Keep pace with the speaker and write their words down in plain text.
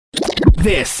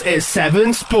This is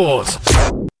Seven Sports.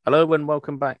 Hello and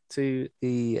welcome back to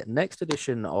the next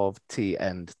edition of Tea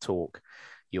and Talk,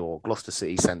 your Gloucester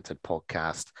City centred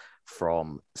podcast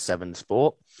from Seven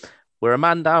Sport. We're a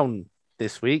man down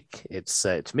this week. It's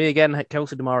me again,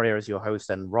 Kelsey Demaria as your host,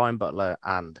 and Ryan Butler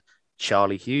and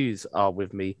Charlie Hughes are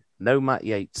with me. No Matt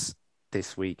Yates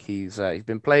this week. He's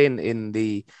been playing in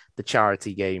the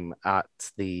charity game at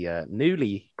the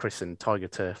newly christened Tiger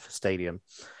Turf Stadium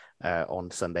on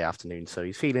Sunday afternoon, so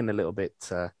he's feeling a little bit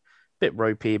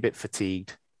ropey, a bit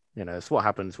fatigued. You know, it's what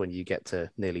happens when you get to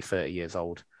nearly 30 years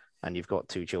old and you've got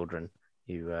two children.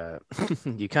 You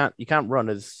you can't run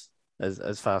as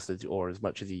fast as or as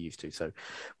much as you used to. So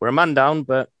we're a man down,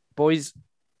 but boys,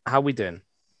 how we doing?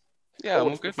 Yeah, I'm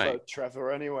all good, mate.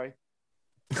 Trevor, anyway.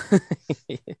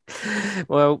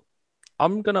 Well,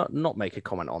 I'm gonna not make a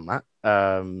comment on that.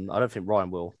 I don't think Ryan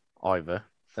will either.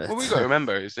 Well, we've got to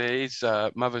remember it's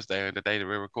Mother's Day on the day that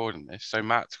we're recording this, so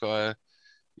Matt's got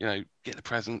to, get the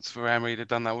presents for Emery. They've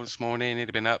done that all this morning. He'd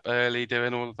have been up early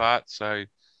doing all of that. So,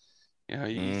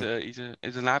 he's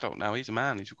an adult now. He's a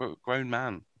man. He's a grown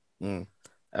man.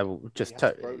 I will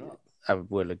I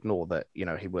will ignore that. You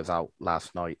know, he was out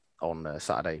last night on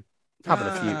Saturday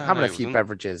having a few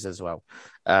beverages as well.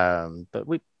 But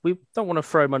we don't want to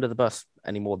throw him under the bus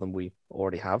any more than we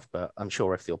already have. But I'm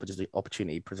sure if the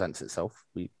opportunity presents itself,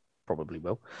 we probably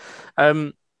will.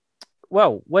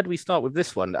 Well, where do we start with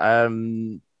this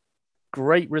one?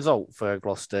 Great result for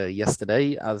Gloucester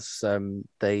yesterday as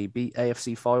they beat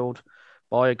AFC Fylde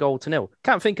by a 1-0.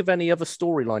 Can't think of any other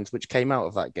storylines which came out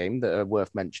of that game that are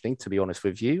worth mentioning, to be honest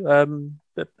with you.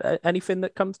 But anything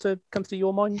that comes to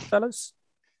your mind, fellas?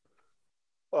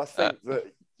 Well, I think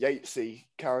that Yatesy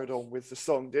carried on with the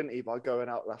song, didn't he, by going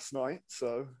out last night?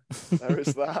 So there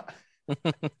is that.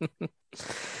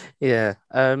 Yeah.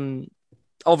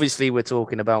 Obviously, we're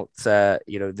talking about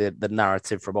the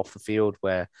narrative from off the field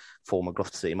where former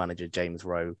Gloucester City manager James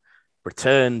Rowe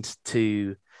returned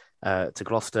to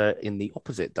Gloucester in the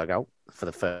opposite dugout for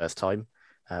the first time,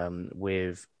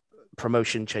 with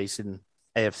promotion chasing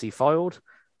AFC Fylde.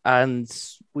 And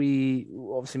me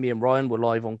and Ryan were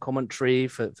live on commentary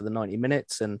for the 90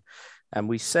 minutes, and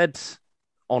we said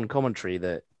on commentary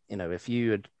that, if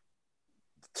you had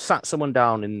sat someone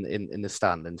down in the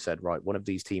stand and said, right, one of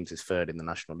these teams is third in the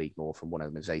National League North and one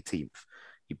of them is 18th,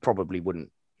 you probably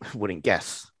wouldn't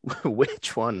guess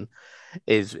which one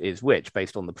is which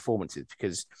based on the performances,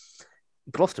 because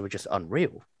Gloucester were just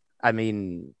unreal. I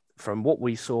mean, from what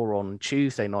we saw on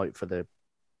Tuesday night for the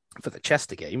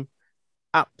Chester game,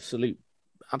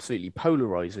 absolutely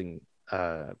polarizing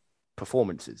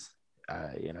performances.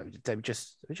 They were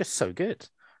just so good.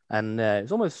 And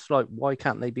it's almost like, why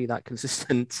can't they be that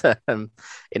consistent in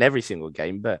every single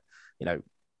game? But,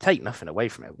 take nothing away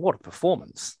from it. What a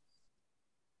performance.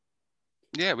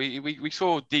 Yeah, we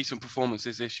saw decent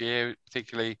performances this year,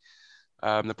 particularly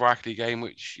the Brackley game,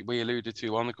 which we alluded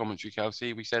to on the commentary,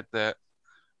 Kelsey. We said that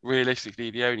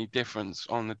realistically, the only difference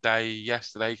on the day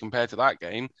yesterday compared to that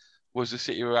game was the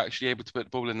City were actually able to put the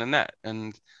ball in the net.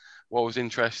 And what was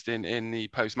interesting in the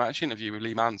post-match interview with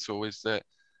Lee Mansell is that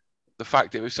the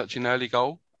fact it was such an early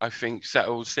goal, I think,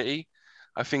 settled City.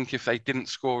 I think if they didn't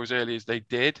score as early as they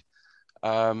did,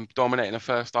 dominating the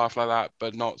first half like that,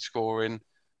 but not scoring,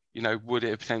 would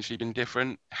it have potentially been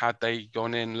different had they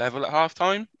gone in level at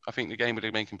halftime? I think the game would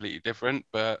have been completely different.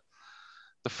 But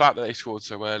the fact that they scored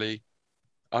so early,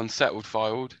 unsettled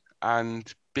Fylde, and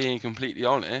being completely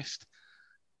honest,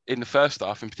 in the first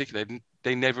half in particular,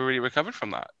 they never really recovered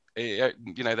from that.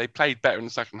 They played better in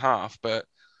the second half, but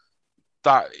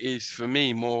that is, for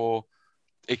me, more,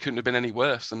 it couldn't have been any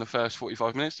worse than the first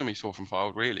 45 minutes that we saw from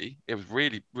Fylde, really. It was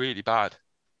really, really bad.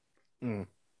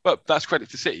 But that's credit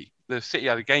to City. The City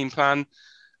had a game plan.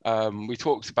 We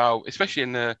talked about, especially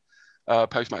in the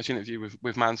post-match interview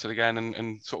with Mansell again,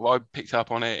 and sort of I picked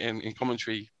up on it in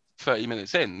commentary 30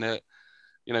 minutes in, that,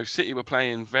 City were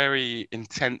playing very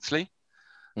intensely.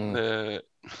 They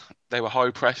were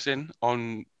high pressing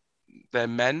on their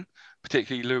men,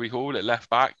 particularly Louis Hall at left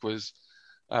back was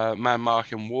man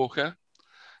marking Walker,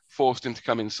 forced him to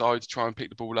come inside to try and pick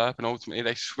the ball up, and ultimately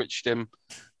they switched him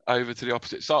over to the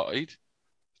opposite side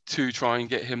to try and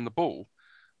get him the ball.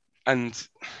 And,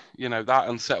 that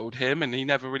unsettled him, and he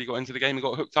never really got into the game and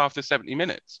got hooked after 70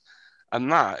 minutes.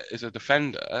 And that, as a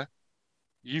defender,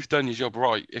 you've done your job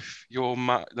right if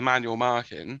the man you're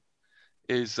marking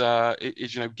is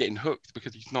getting hooked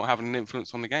because he's not having an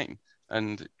influence on the game.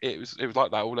 And it was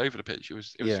like that all over the pitch. It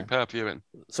was superb viewing.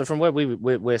 So from where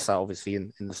we're sat, obviously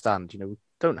in the stand,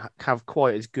 have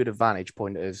quite as good a vantage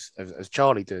point as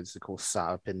Charlie does. Of course, sat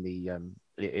up in the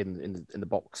in the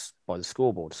box by the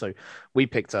scoreboard. So we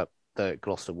picked up that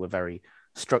Gloucester were very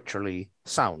structurally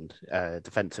sound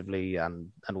defensively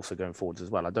and also going forwards as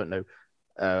well. I don't know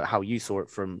how you saw it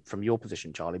from your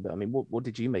position, Charlie, but I mean, what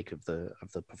did you make of the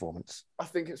performance? I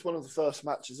think it's one of the first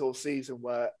matches all season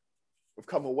where we've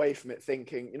come away from it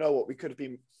thinking, you know what, we could have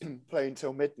been playing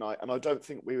till midnight, and I don't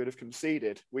think we would have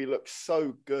conceded. We looked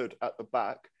so good at the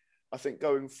back. I think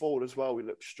going forward as well, we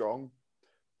looked strong.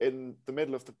 In the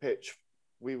middle of the pitch,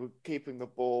 we were keeping the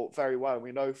ball very well. And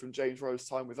we know from James Rowe's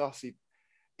time with us,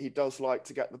 he does like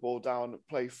to get the ball down,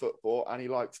 play football, and he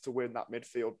likes to win that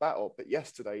midfield battle. But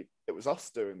yesterday, it was us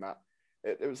doing that.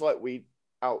 It was like we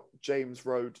out James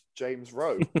Rowe,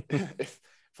 if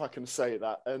I can say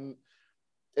that. And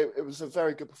it was a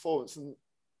very good performance. And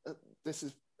this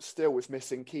is still with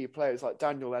missing key players like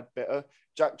Daniel Ledbetter.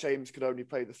 Jack James could only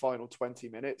play the final 20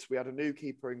 minutes. We had a new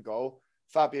keeper in goal.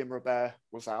 Fabien Robert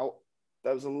was out.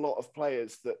 There was a lot of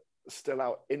players that are still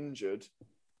out injured.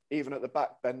 Even at the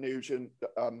back, Ben Nugent,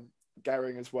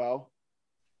 Gehring as well.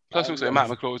 Plus, also, Matt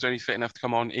McClaw was only fit enough to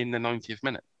come on in the 90th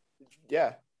minute.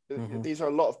 Yeah. Mm-hmm. These are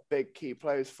a lot of big key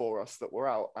players for us that were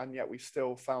out, and yet we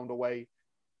still found a way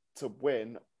to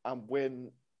win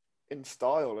in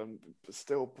style and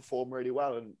still perform really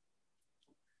well. And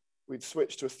we'd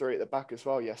switched to a 3 at the back as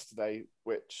well yesterday,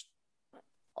 which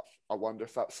I wonder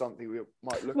if that's something we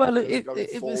might look at going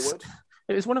forward.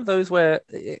 It was one of those where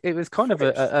it was kind of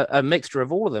a mixture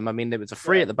of all of them. I mean, there was a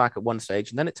 3 at the back at one stage,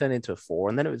 and then it turned into a 4,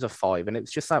 and then it was a 5, and it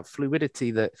was just that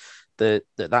fluidity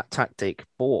that tactic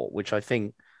brought, which I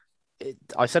think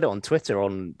I said it on Twitter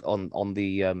on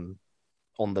the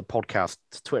podcast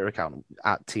Twitter account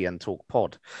at TN Talk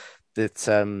Pod that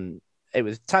it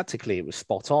was tactically it was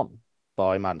spot on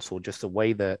by Mansell, just the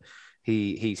way that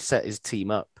he set his team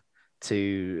up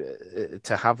to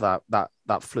have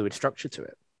that fluid structure to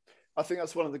it. I think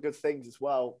that's one of the good things as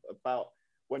well about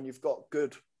when you've got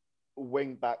good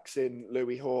wing backs in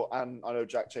Louis Hoare, and I know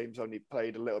Jack James only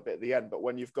played a little bit at the end, but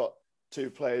when you've got 2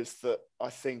 players that I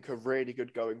think are really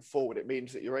good going forward, it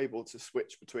means that you're able to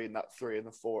switch between that 3 and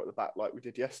the 4 at the back like we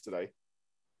did yesterday,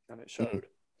 and it showed.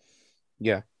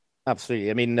 Yeah, absolutely.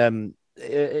 I mean,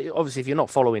 obviously, if you're not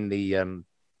following the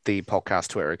podcast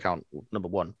Twitter account, number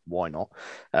 1, why not?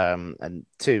 And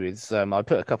 2 is I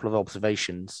put a couple of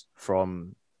observations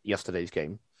from yesterday's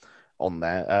game on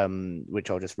there,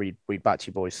 which I'll just read back to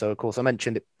you boys. So, of course, I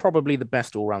mentioned it probably the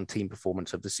best all-round team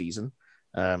performance of the season.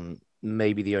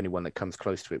 Maybe the only one that comes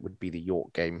close to it would be the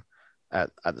York game at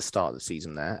the start of the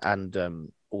season there.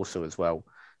 And also as well,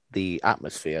 the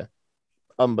atmosphere,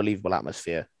 unbelievable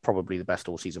atmosphere, probably the best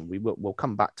all season. We'll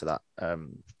come back to that,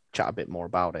 chat a bit more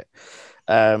about it.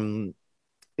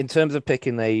 In terms of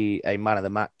picking a man of the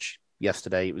match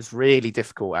yesterday, it was really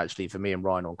difficult actually for me and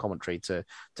Ryan on commentary to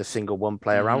single one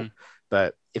player out.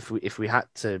 But if we had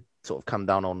to sort of come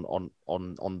down on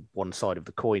one side of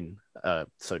the coin,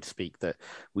 so to speak, that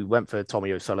we went for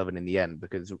Tommy O'Sullivan in the end,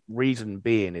 because reason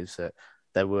being is that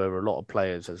there were a lot of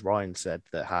players, as Ryan said,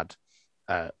 that had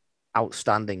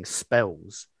outstanding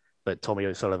spells, but Tommy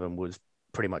O'Sullivan was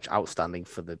pretty much outstanding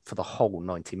for the whole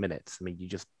 90 minutes. I mean, you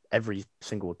just every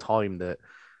single time that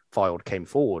Fylde came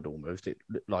forward, almost it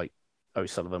looked like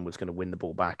O'Sullivan was going to win the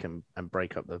ball back and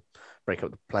break up the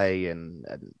play and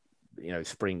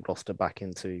spring Gloucester back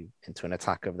into an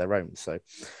attack of their own. So,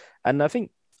 and I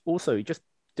think also just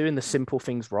doing the simple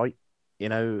things right. A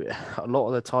lot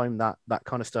of the time that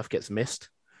kind of stuff gets missed.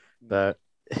 But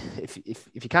if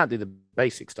you can't do the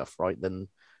basic stuff right, then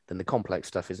the complex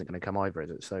stuff isn't going to come either, is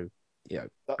it? So,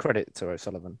 credit to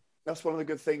O'Sullivan. That's one of the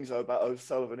good things though about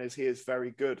O'Sullivan is he is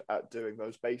very good at doing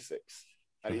those basics,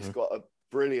 and he's got a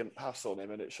brilliant pass on him,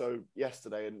 and it showed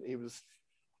yesterday. And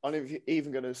I'm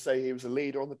even going to say he was a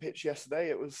leader on the pitch yesterday.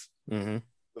 It was the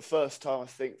first time I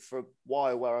think for a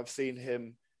while where I've seen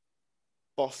him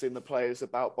bossing the play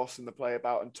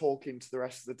about and talking to the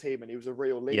rest of the team, and he was a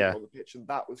real leader on the pitch, and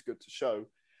that was good to show.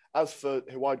 As for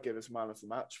who I'd give as man of the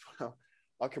match, well,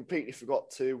 I completely forgot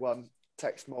to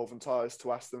text Malvern Tyres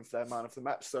to ask them for their man of the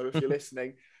match. So if you're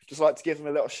listening, just like to give them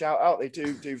a little shout out. They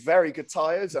do very good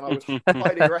tyres, and I would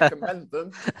highly recommend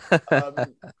them.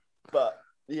 But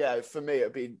yeah, for me,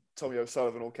 it'd be Tommy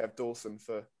O'Sullivan or Kev Dawson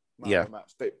for man of the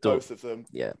match. Both of them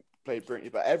played brilliantly,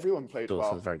 but everyone played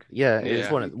Dawson's well. Very good. Yeah, it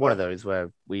was one of those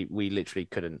where we literally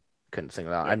couldn't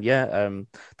single out. And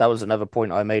that was another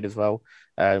point I made as well.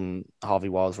 Harvey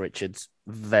Wiles-Richards,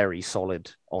 very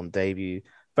solid on debut.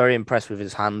 Very impressed with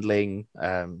his handling,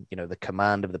 the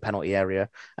command of the penalty area,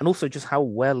 and also just how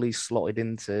well he slotted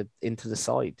into the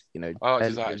side.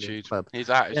 His attitude. His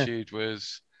attitude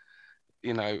was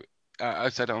you know, I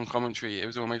said it on commentary, it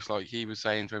was almost like he was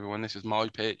saying to everyone, this is my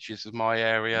pitch, this is my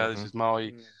area, this is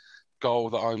my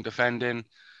goal that I'm defending.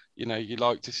 You know, you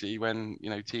like to see when, you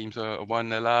know, teams are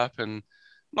 1-0 up and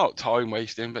not time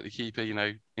wasting, but the keeper, you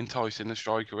know, enticing the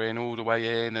striker in all the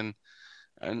way in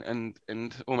and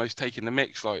almost taking the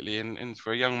mix slightly. And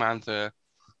for a young man to,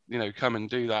 you know, come and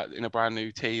do that in a brand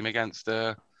new team against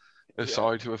a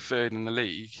side who are third in the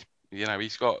league, you know,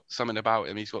 he's got something about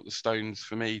him. He's got the stones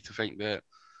for me to think that,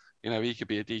 you know, he could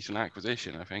be a decent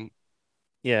acquisition, I think.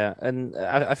 Yeah, and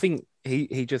I think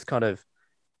he just kind of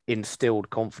instilled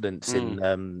confidence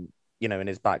in you know, in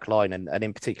his back line, and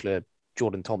in particular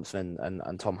Jordan Thompson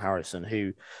and Tom Harrison,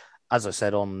 who, as I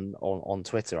said on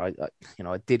Twitter, I you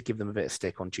know, I did give them a bit of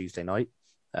stick on Tuesday night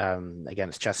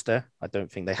against Chester. I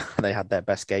don't think they had their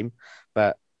best game,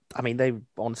 but I mean, they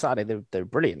on Saturday they were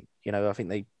brilliant. You know, I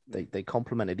think they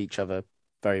complemented each other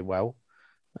very well.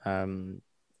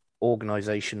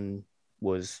 Organization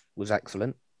was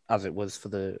excellent, as it was for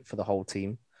the whole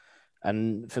team,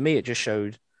 and for me it just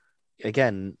showed,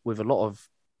 again, with a lot of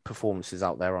performances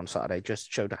out there on Saturday,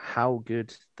 just showed how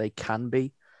good they can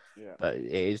be. Yeah. But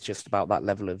it is just about that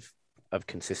level of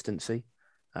consistency,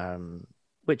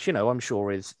 which, you know, I'm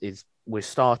sure is we're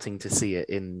starting to see it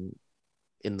in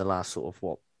the last sort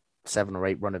of 7 or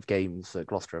 8 run of games that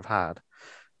Gloucester have had.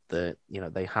 That, you know,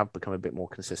 they have become a bit more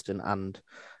consistent, and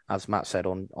as Matt said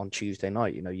on Tuesday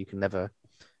night, you know, you can never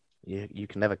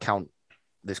count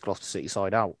this Gloucester City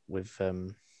side out with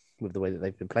the way that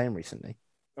they've been playing recently.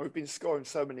 And we've been scoring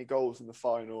so many goals in the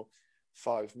final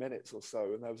 5 minutes or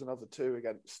so, and there was another 2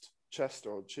 against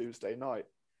Chester on Tuesday night.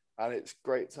 And it's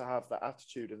great to have that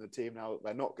attitude in the team now that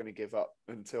they're not going to give up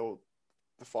until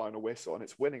the final whistle, and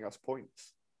it's winning us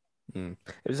points. It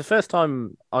was the first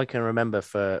time I can remember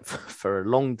for a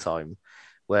long time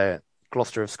where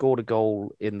Gloucester have scored a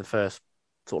goal in the first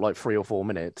sort of like 3 or 4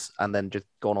 minutes and then just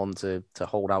gone on to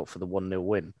hold out for the 1-0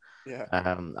 win. Yeah.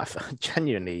 I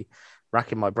genuinely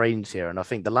racking my brains here, and I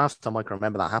think the last time I can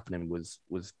remember that happening was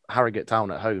Harrogate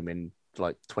Town at home in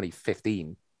like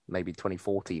 2015, maybe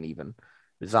 2014 even. It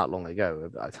was that long ago.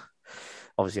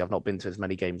 Obviously, I've not been to as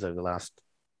many games over the last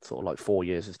sort of like 4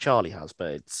 years as Charlie has,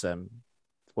 but it's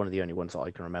one of the only ones that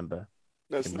I can remember.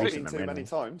 There's not been too many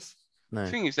times. No.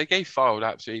 The thing is, they gave Fylde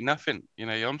absolutely nothing. You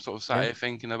know, I'm sort of sat here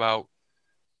thinking about,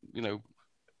 you know,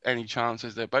 any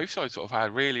chances that both sides sort of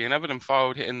had, really. And other than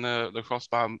Fylde hitting the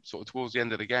crossbar sort of towards the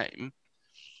end of the game,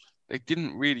 they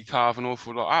didn't really carve an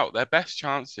awful lot out. Their best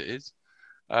chances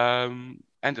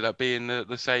ended up being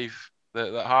the save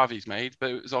that Harvey's made, but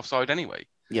it was offside anyway.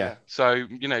 Yeah. So,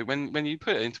 you know, when you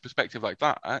put it into perspective like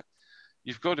that,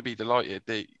 you've got to be delighted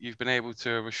that you've been able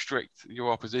to restrict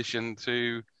your opposition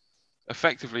to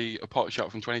effectively a pot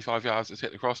shot from 25 yards that's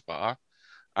hit the crossbar,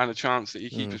 and a chance that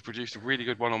your keeper's produced a really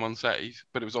good one-on-one save,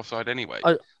 but it was offside anyway.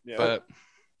 But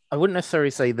I wouldn't necessarily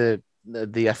say the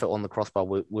effort on the crossbar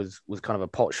was kind of a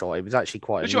pot shot. It was actually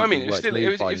quite. But you know what I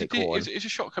mean? It's a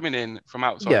shot coming in from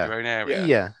outside your own area.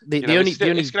 Yeah. It's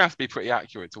going to have to be pretty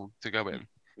accurate to go in.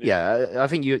 Yeah, I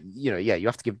think you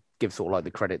have to give sort of like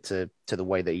the credit to the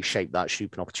way that he shaped that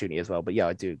shooting opportunity as well. But yeah,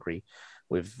 I do agree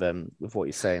with what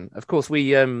you're saying. Of course,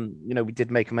 we we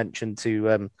did make a mention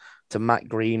to Matt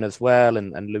Green as well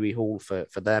and Louis Hall for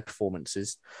their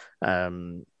performances.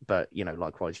 But you know,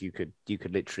 likewise, you could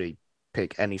literally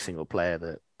pick any single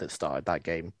player that started that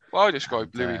game. Well, I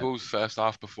describe Louis Hall's first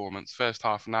half performance, first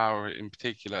half an hour in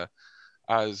particular,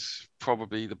 as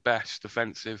probably the best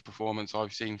defensive performance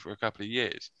I've seen for a couple of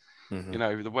years. Mm-hmm. You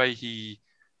know, the way he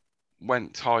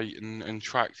went tight and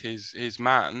tracked his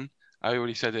man. I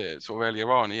already said it sort of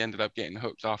earlier on. He ended up getting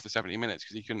hooked after 70 minutes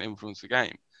because he couldn't influence the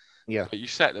game. Yeah. But you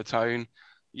set the tone.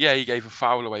 Yeah, he gave a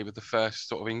foul away with the first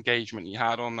sort of engagement he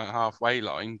had on that halfway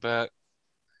line. But,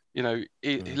 you know,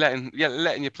 letting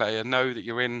your player know that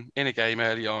you're in a game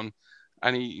early on,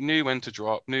 and he knew when to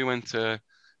drop, knew when to,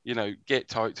 you know, get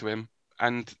tight to him.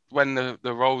 And when the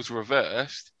roles were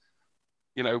reversed,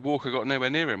 you know, Walker got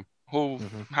nowhere near him. Hall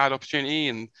had opportunity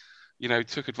and, you know,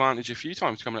 took advantage a few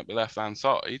times coming up the left-hand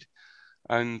side.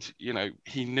 And, you know,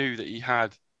 he knew that he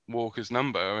had Walker's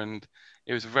number, and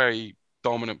it was a very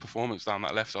dominant performance down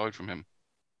that left side from him.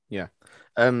 Yeah.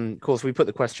 Of course, we put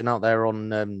the question out there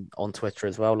on Twitter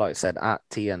as well. Like I said, at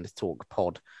TN Talk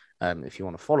Pod, if you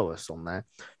want to follow us on there,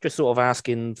 just sort of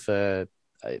asking for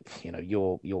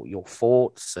your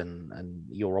thoughts and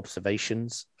your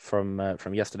observations from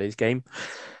yesterday's game.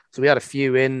 So we had a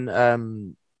few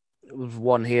in.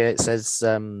 One here, it says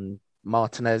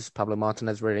Pablo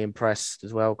Martinez, really impressed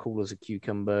as well. Cool as a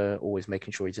cucumber, always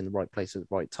making sure he's in the right place at the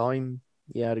right time.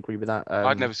 Yeah, I'd agree with that.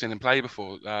 I'd never seen him play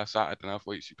before Saturday, and I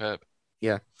thought he was superb.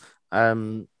 Yeah.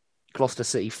 Gloucester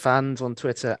City fans on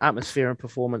Twitter, atmosphere and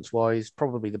performance-wise,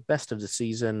 probably the best of the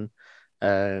season.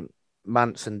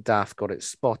 Mance and Daff got it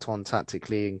spot on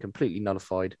tactically and completely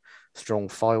nullified. Strong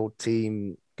filed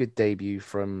team. Good debut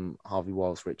from Harvey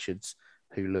Wiles-Richards,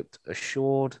 who looked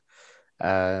assured.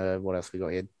 What else we got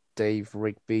here? Dave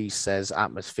Rigby says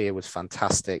atmosphere was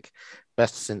fantastic.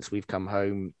 Best since we've come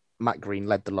home. Matt Green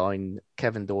led the line.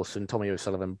 Kevin Dawson, Tommy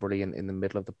O'Sullivan, brilliant in the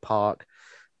middle of the park.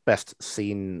 Best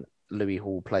seen Louis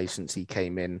Hall play since he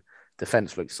came in.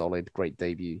 Defense looked solid. Great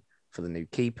debut for the new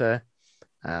keeper.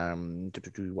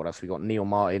 What else we got? Neil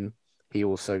Martin. He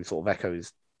also sort of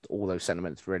echoes all those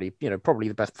sentiments, really. Probably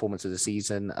the best performance of the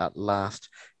season. At last,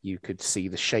 you could see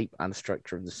the shape and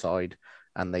structure of the side,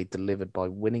 and they delivered by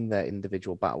winning their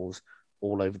individual battles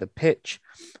all over the pitch.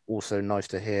 Also nice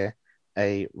to hear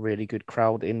a really good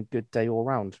crowd in good day all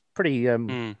round. Pretty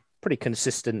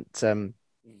consistent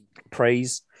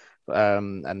praise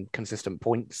and consistent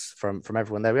points from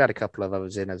everyone there. We had a couple of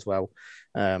others in as well.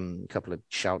 A couple of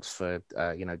shouts for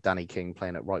Danny King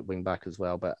playing at right wing back as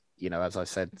well. But as I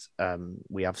said,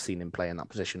 we have seen him play in that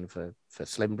position for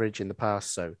Slimbridge in the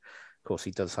past. So of course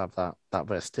he does have that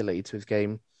versatility to his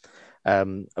game.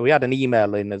 We had an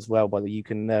email in as well, but you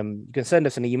can send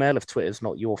us an email if Twitter's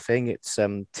not your thing. It's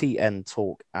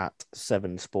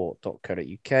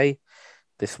tntalk@7sport.co.uk.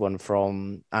 This one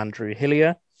from Andrew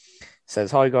Hillier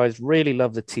says, "Hi guys, really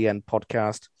love the TN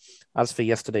podcast. As for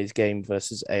yesterday's game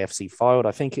versus AFC Fylde,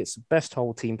 I think it's the best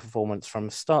whole team performance from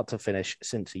start to finish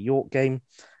since the York game,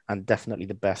 and definitely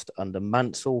the best under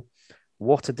Mansell.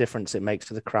 What a difference it makes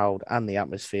to the crowd and the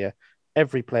atmosphere.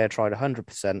 Every player tried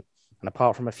 100%. And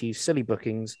apart from a few silly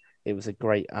bookings, it was a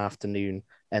great afternoon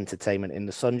entertainment in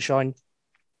the sunshine.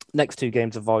 Next two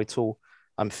games are vital.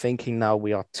 I'm thinking now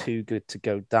we are too good to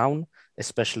go down,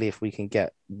 especially if we can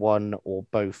get one or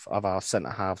both of our centre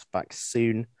halves back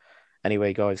soon.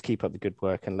 Anyway, guys, keep up the good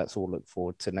work and let's all look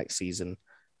forward to next season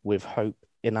with hope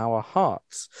in our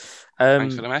hearts."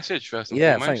 Thanks for the message, first and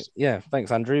foremost.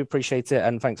 Thanks, Andrew. Appreciate it,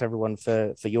 and thanks everyone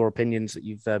for your opinions that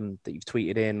you've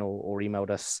tweeted in or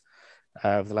emailed us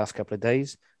over the last couple of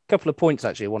days. A couple of points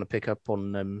actually I want to pick up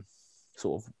on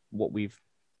sort of what we've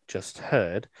just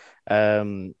heard.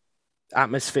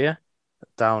 Atmosphere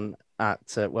down at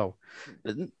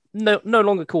no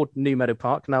longer called New Meadow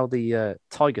Park, now the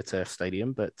Tiger Turf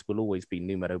Stadium, but will always be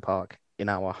New Meadow Park in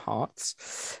our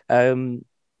hearts.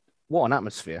 What an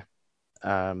atmosphere.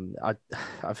 I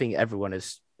think everyone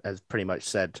has pretty much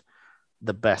said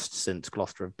the best since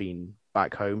Gloucester have been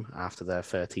back home after their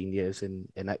 13 years in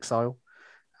exile.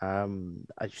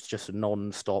 It's just a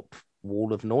non-stop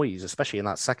wall of noise, especially in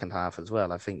that second half as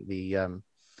well. I think the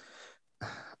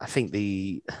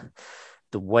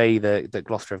way that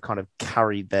Gloucester have kind of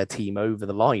carried their team over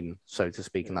the line, so to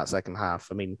speak, in that second half.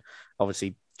 I mean,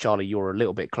 obviously, Charlie, you're a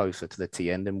little bit closer to the T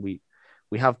end, and we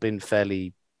have been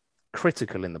fairly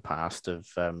critical in the past of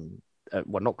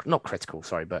not critical,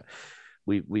 sorry, but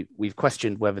we've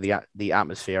questioned whether the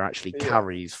atmosphere actually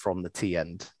carries from the T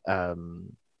end.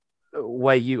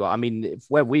 Where you are, I mean,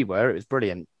 where we were, it was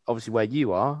brilliant. Obviously, where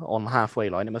you are on the halfway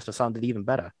line, it must have sounded even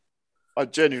better. I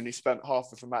genuinely spent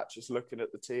half of the match just looking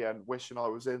at the TN, wishing I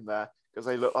was in there because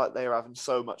they looked like they were having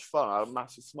so much fun. I had a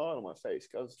massive smile on my face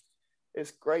because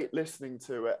it's great listening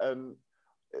to it. And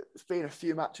it's been a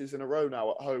few matches in a row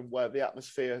now at home where the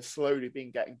atmosphere has slowly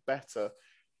been getting better.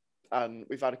 And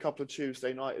we've had a couple of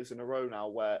Tuesday nighters in a row now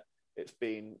where it's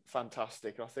been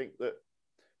fantastic. I think that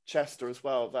Chester as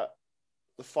well, that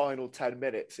the final 10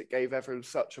 minutes, it gave everyone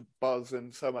such a buzz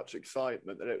and so much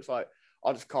excitement that it was like,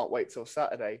 I just can't wait till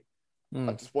Saturday.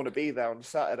 I just want to be there on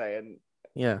Saturday. And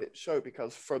it showed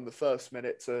because from the first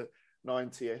minute to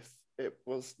 90th, it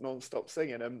was non-stop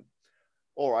singing. And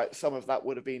all right, some of that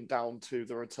would have been down to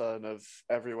the return of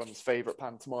everyone's favourite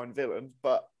pantomime villain,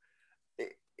 but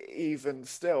even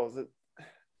still,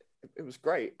 it was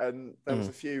great. And there was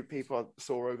a few people I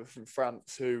saw over from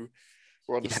France who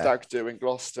were on the stag do in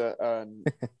Gloucester, and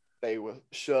they were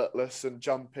shirtless and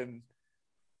jumping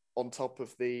on top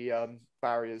of the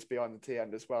barriers behind the T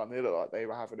end as well. And they looked like they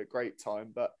were having a great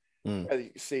time. But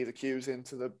you see the queues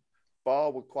into the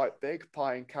bar were quite big.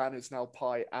 Pie and Can is now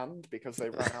Pie and, because they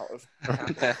ran out of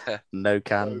cans. No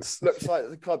cans. So looks like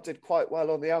the club did quite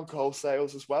well on the alcohol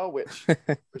sales as well, which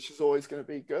is always going to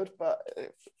be good. But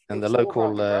the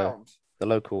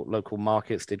local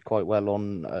markets did quite well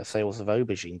on sales of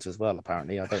aubergines as well.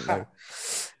 Apparently, I don't know.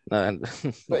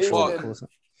 But even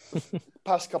the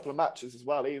past couple of matches as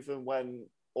well, even when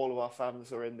all of our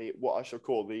fans are in the what I shall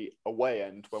call the away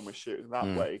end when we're shooting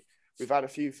that way, we've had a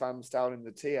few fans down in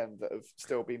the T end that have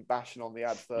still been bashing on the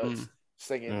adverts,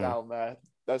 singing down there.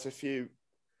 There's a few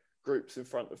groups in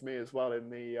front of me as well in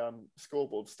the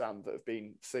scoreboard stand that have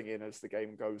been singing as the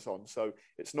game goes on. So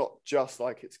it's not just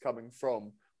like it's coming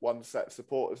from one set of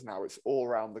supporters now, it's all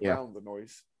around the ground, the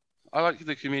noise. I like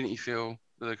the community feel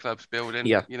that the club's building.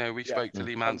 Yeah. You know, we spoke to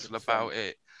Lee Mansell 100%. about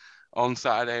it on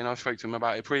Saturday, and I spoke to him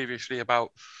about it previously,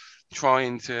 about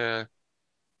trying to,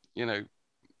 you know,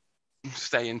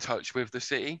 stay in touch with the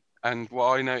city. And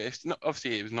what I noticed,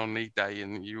 obviously it was non-league day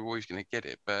and you're always going to get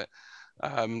it, but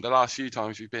the last few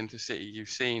times we've been to City, you've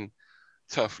seen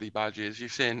Tuffley badges,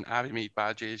 you've seen Abbey Mead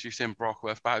badges, you've seen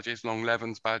Brockworth badges, Long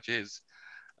Levens badges.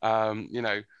 You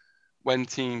know, when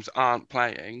teams aren't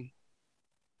playing,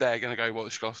 they're going to go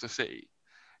watch Gloucester City.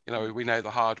 You know, we know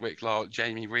the Hardwick lot,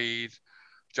 Jamie Reid,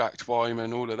 Jack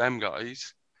Twyman, all of them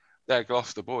guys, they're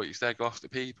Gloucester boys, they're Gloucester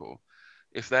people.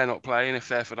 If they're not playing, if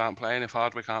Fairford aren't playing, if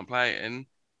Hardwick aren't playing,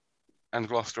 and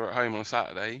Gloucester at home on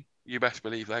Saturday, you best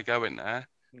believe they're going there.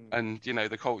 And, you know,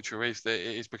 the culture is that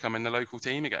it is becoming the local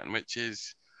team again, which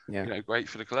is, you know, great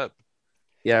for the club.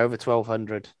 Yeah, over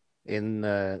 1,200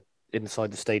 in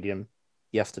inside the stadium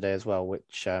yesterday as well,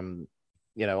 which, you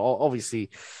know, obviously,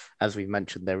 as we've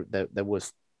mentioned, there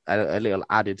was a little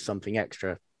added something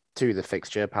extra to the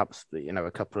fixture. Perhaps, you know,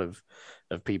 a couple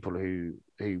of people who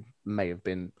may have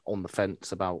been on the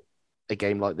fence about a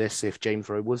game like this if James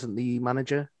Rowe wasn't the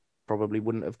manager, probably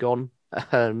wouldn't have gone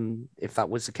if that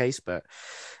was the case. But,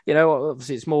 you know,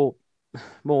 obviously it's more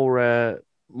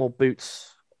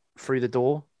boots through the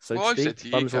door, so to speak. I said to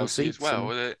you, Kelsey, as well,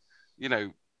 that, you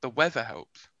know, the weather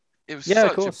helped. It was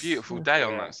such a beautiful day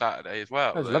on that Saturday as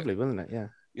well. It was lovely, wasn't it? Yeah.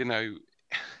 You know,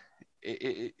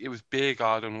 it was beer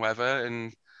garden weather,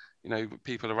 and, you know,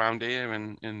 people around here,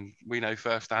 and we know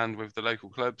firsthand with the local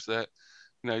clubs that,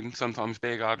 you know, sometimes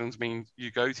beer gardens mean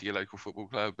you go to your local football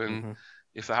club, and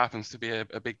if there happens to be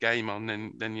a big game on,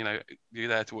 then you know, you're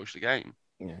there to watch the game.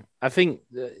 Yeah, I think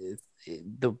the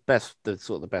best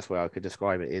way I could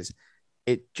describe it is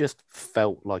it just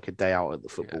felt like a day out at the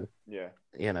football. Yeah.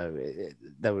 You know,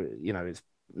 there were, you know, it's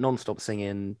non-stop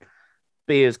singing,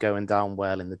 beers going down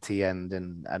well in the T end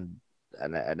and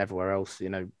everywhere else. You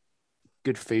know,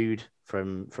 good food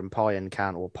from Pie and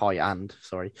Can, or Pie and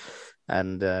sorry,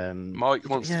 and Mike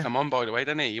wants to come on, by the way,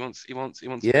 doesn't he? He wants to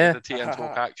do the TN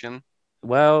talk action.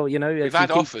 Well, you know, we've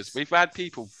had offers. We've had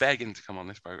people begging to come on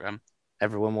this program.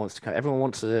 Everyone wants to come. Everyone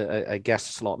wants a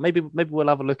guest slot. Maybe we'll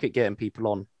have a look at getting people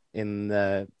on in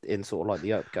sort of like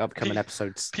the upcoming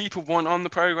episodes. People want on the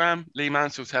program. Lee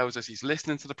Mansell tells us he's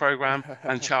listening to the program,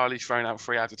 and Charlie's thrown out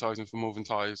free advertising for Morven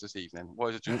Tyres this evening.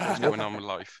 What's going on with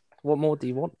life? What more do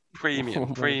you want?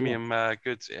 Premium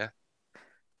goods here.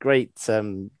 Great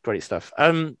stuff.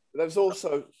 There's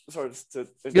also, sorry to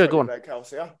go on. there,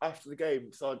 Kelsey. After the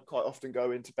game, so I'd quite often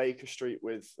go into Baker Street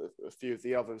with a few of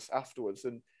the others afterwards,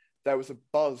 and there was a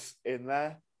buzz in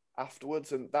there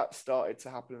afterwards, and that started to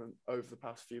happen over the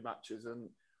past few matches. And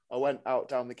I went out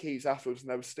down the quays afterwards, and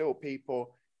there were still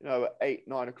people, you know, at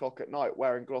 8-9 o'clock at night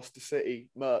wearing Gloucester City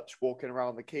merch, walking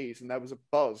around the quays, and there was a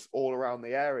buzz all around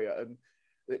the area. And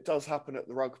it does happen at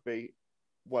the rugby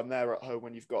when they're at home,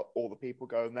 when you've got all the people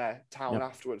going there town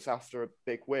afterwards after a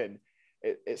big win.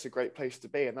 It's a great place to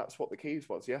be, and that's what the Quays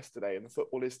was yesterday. And the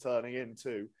football is turning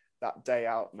into that day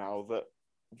out now that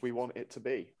we want it to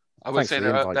be. I would say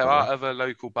there are other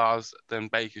local bars than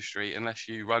Baker Street, unless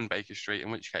you run Baker Street, in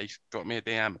which case, drop me a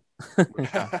DM.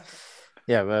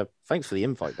 Yeah, thanks for the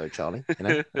invite, though, Charlie. You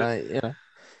know, you know,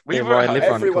 we were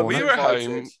at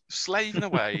home slaving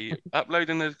away,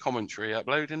 uploading the commentary,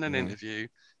 uploading an interview,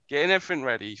 getting everything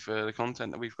ready for the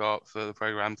content that we've got for the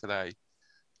program today,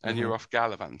 and you're off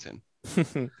gallivanting.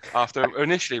 After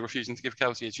initially refusing to give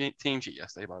Kelsey a team sheet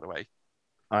yesterday, by the way.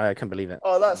 I can't believe it.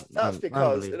 Oh, that's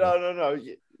because no.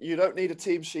 You don't need a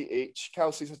team sheet each.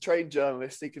 Kelsey's a trained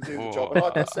journalist; he can do the job. And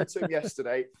like I said to him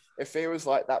yesterday, if he was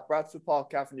like that Bradford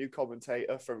Park Avenue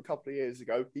commentator from a couple of years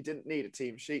ago, he didn't need a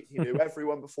team sheet. He knew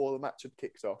everyone before the match had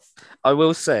kicked off. I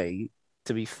will say,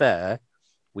 to be fair,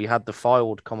 we had the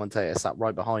filed commentator sat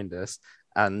right behind us,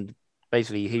 and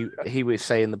basically he was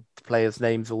saying the players'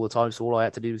 names all the time, so all I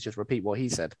had to do was just repeat what he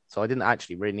said. So I didn't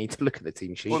actually really need to look at the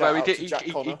team sheet. Although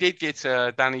he did get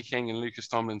Danny King and Lucas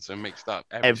Tomlinson mixed up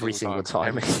every single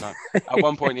time. At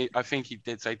one point, I think he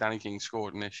did say Danny King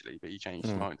scored initially, but he changed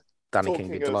his mind. Danny King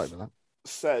did delight with that.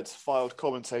 Said filed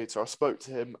commentator. I spoke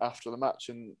to him after the match,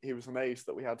 and he was amazed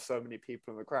that we had so many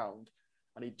people in the ground.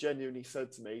 And he genuinely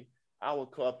said to me, "Our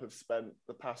club have spent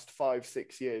the past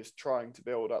 5-6 years trying to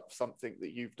build up something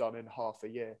that you've done in half a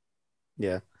year."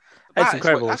 Yeah, it's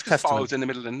incredible. That's because File's in the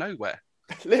middle of nowhere.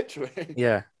 Literally.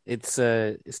 Yeah, it's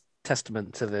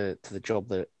testament to the job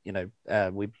that, you know,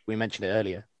 we mentioned it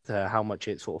earlier, how much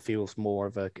it sort of feels more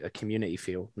of a community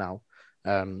feel now,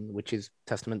 which is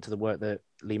testament to the work that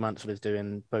Lee Mansell is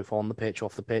doing both on the pitch,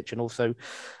 off the pitch, and also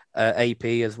AP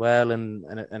as well, and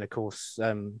of course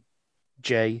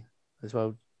Jay as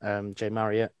well, Jay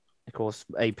Marriott. Of course,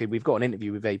 AP. We've got an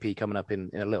interview with AP coming up in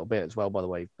a little bit as well. By the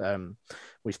way,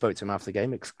 we spoke to him after the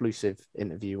game. Exclusive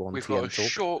interview on. We've TM got a Talk.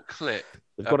 short clip.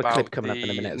 We've got a clip about coming up in a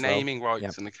the minute as well. naming rights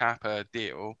Yep. and the Kappa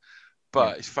deal. But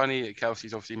Yep. it's funny that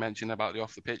Kelsey's obviously mentioned about the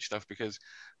off the pitch stuff, because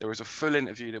there was a full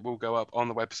interview that will go up on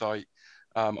the website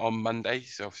on Monday.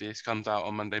 So obviously this comes out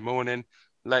on Monday morning.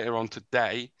 Later on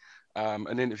today,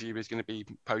 an interview is going to be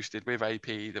posted with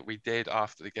AP that we did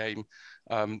after the game.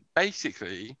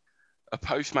 Basically, a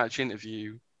post-match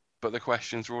interview, but the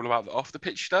questions were all about the off the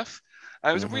pitch stuff.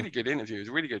 And it was a really good interview. It was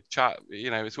a really good chat.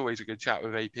 You know, it's always a good chat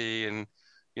with AP, and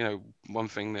you know, one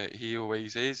thing that he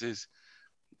always is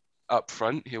up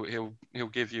front. He'll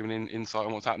give you an insight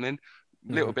on what's happening.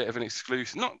 Little bit of an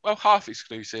exclusive, not well, half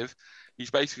exclusive.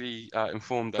 He's basically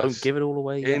informed us. Don't give it all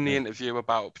away in the interview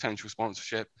about potential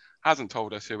sponsorship. Hasn't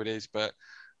told us who it is, but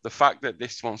the fact that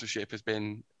this sponsorship has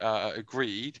been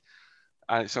agreed,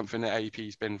 and it's something that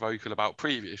AP's been vocal about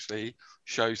previously,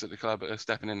 shows that the club are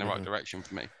stepping in the right direction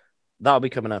for me. That'll be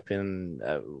coming up in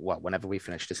whenever we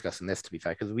finish discussing this. To be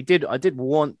fair, because I did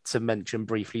want to mention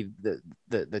briefly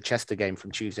the Chester game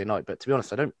from Tuesday night, but to be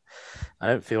honest, I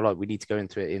don't feel like we need to go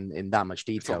into it in that much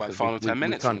detail. About the final 10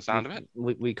 minutes on the sound of it.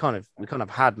 We kind of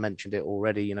had mentioned it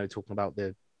already. You know, talking about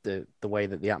the way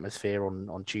that the atmosphere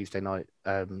on Tuesday night,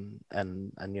 and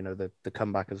you know the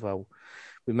comeback as well.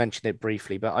 We mentioned it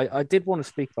briefly, but I did want to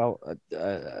speak about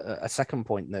a second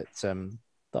point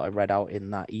that I read out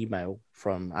in that email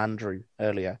from Andrew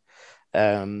earlier,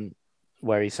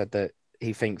 where he said that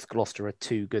he thinks Gloucester are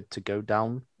too good to go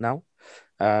down now.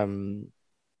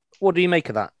 What do you make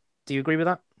of that? Do you agree with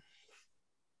that?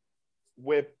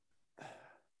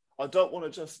 I don't want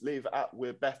to just leave it at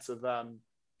we're better than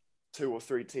 2 or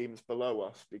 3 teams below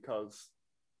us, because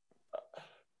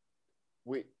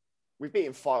we've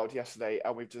beaten Fylde yesterday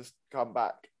and we've just come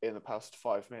back in the past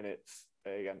 5 minutes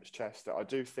against Chester. I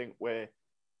do think we're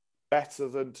better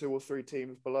than 2 or 3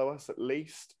 teams below us at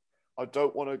least. I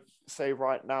don't want to say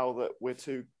right now that we're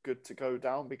too good to go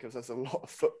down, because there's a lot of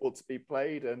football to be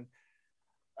played, and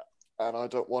I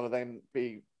don't want to then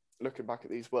be looking back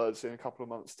at these words in a couple of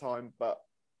months' time, but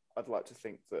I'd like to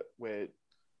think that we're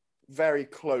very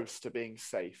close to being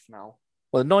safe now.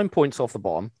 Well, 9 points off the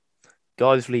bottom.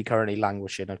 Guiseley currently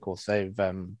languishing. Of course, they've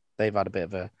had a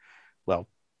bit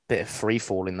of free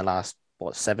fall in the last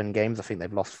 7 games. I think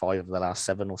they've lost 5 of the last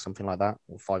 7 or something like that,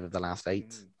 or 5 of the last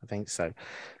 8. I think so.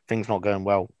 Things not going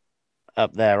well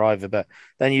up there either. But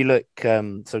then you look,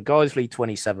 so Guiseley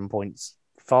 27 points,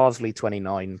 Farsley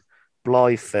 29,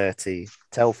 Blythe 30,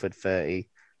 Telford 30,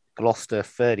 Gloucester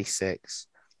 36,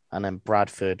 and then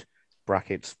Bradford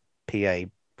brackets PA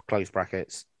close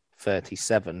brackets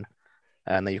 37.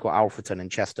 And then you've got Alfreton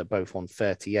and Chester both on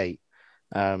 38.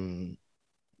 And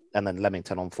then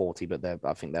Leamington on 40, but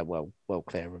I think they're well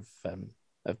clear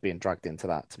of being dragged into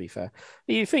that, to be fair.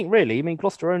 You think, really? I mean,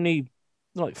 Gloucester only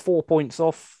like 4 points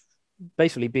off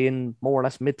basically being more or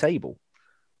less mid-table.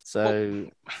 So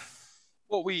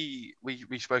what we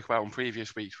spoke about in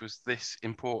previous weeks was this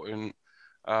important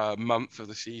month of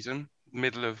the season,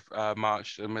 middle of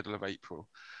March to the middle of April.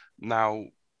 Now,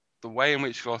 the way in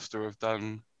which Gloucester have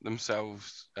done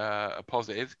themselves a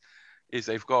positive is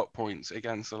they've got points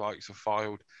against the likes of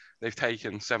Fylde. They've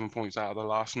taken 7 points out of the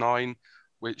last 9,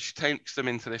 which takes them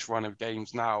into this run of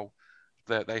games now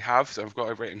that they have. So I've got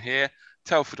it written here: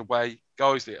 Telford away,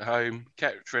 Guiseley at home,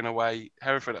 Kettering away,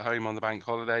 Hereford at home on the bank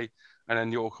holiday, and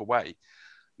then York away.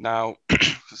 Now,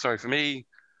 sorry, for me,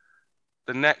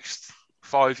 the next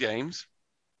 5 games,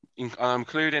 I'm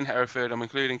including Hereford, I'm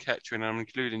including Kettering, and I'm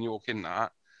including York in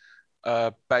that,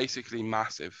 basically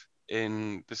massive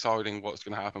in deciding what's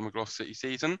going to happen with Gloucester City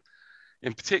season,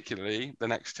 in particularly the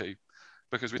next 2,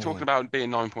 because we're talking about being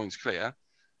 9 points clear.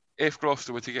 If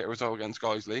Gloucester were to get a result against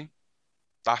Guiseley,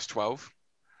 that's 12.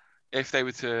 If they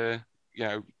were to,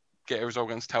 get a result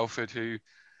against Telford, who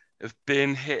have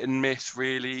been hit and miss,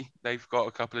 really, they've got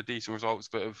a couple of decent results,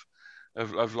 but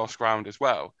have lost ground as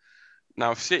well.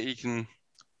 Now, if City can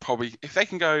if they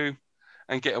can go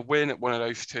and get a win at one of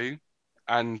those 2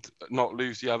 and not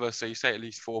lose the other, so you say at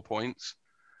least 4 points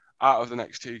out of the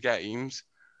next 2 games,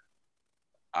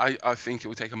 I think it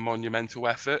will take a monumental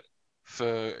effort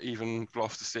for even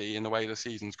Gloucester City, in the way the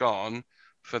season's gone,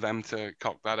 for them to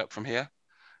cock that up from here.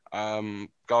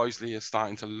 Guiseley is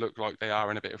starting to look like they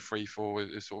are in a bit of free fall,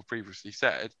 as sort of previously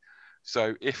said.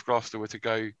 So if Gloucester were to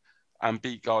go and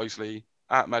beat Guiseley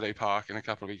at Meadow Park in a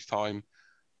couple of weeks' time,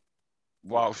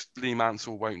 whilst Lee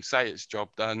Mansell won't say it's job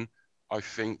done, I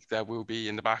think there will be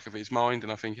in the back of his mind,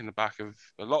 and I think in the back of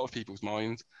a lot of people's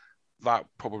minds, that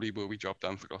probably will be job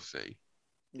done for Gloucester City.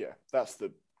 Yeah, that's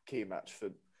the key match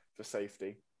for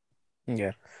safety.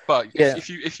 Yeah. But Yeah.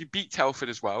 if you beat Telford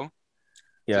as well,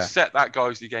 Yeah. to set that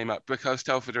Guiseley game up, because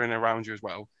Telford are in and around you as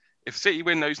well. If City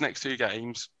win those next 2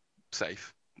 games,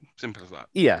 safe. Simple as that.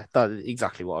 Yeah, that's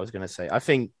exactly what I was going to say. I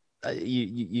think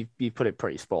you put it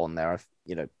pretty spot on there.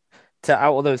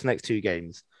 Out of those next 2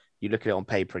 games, you look at it on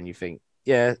paper and you think,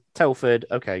 yeah, Telford,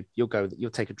 okay, you'll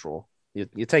take a draw.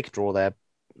 You take a draw there,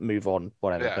 move on,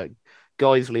 whatever. Yeah. But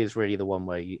Guiseley is really the one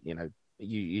where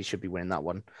you should be winning that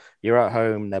one. You're at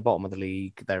home, they're bottom of the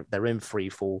league, they're in free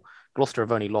fall. Gloucester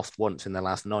have only lost once in their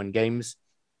last 9 games.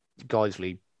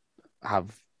 Guiseley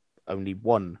have only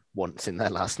won once in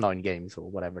their last 9 games or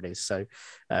whatever it is. So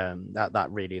that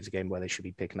really is a game where they should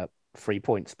be picking up 3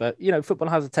 points. But football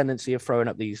has a tendency of throwing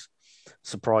up these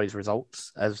surprise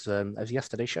results, as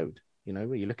yesterday showed.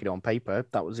 When you look at it on paper,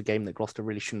 that was a game that Gloucester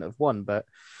really shouldn't have won. But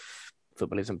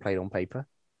football isn't played on paper;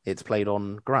 it's played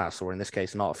on grass, or in this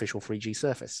case, an artificial 3G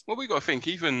surface. Well, we got to think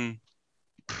even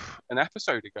an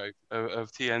episode ago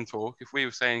of TN Talk, if we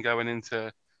were saying going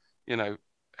into,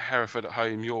 Hereford at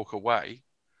home, York away,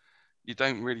 you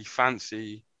don't really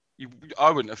fancy.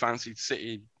 I wouldn't have fancied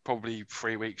City probably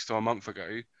 3 weeks to a month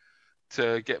ago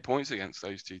to get points against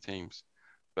those 2 teams.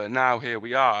 But now here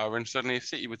we are, and suddenly if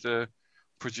City were to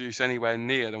produce anywhere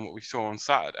near than what we saw on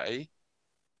Saturday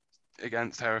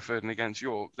against Hereford and against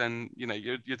York, then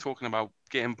you're talking about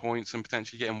getting points and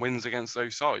potentially getting wins against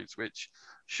those sides, which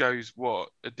shows what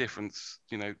a difference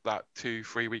that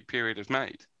 2-3 week period has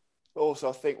made. Also,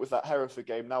 I think with that Hereford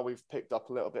game, now we've picked up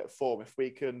a little bit of form. If we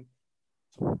can,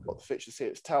 what the fixtures here,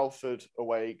 it's Telford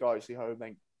away, Guiseley home,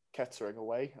 then Kettering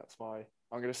away.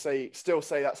 I'm going to still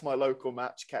say that's my local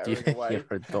match, Kettering away.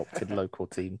 Your adopted local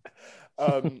team.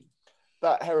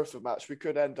 That Hereford match, we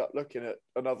could end up looking at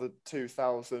another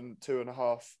 2,000,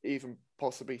 2,500, even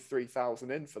possibly 3,000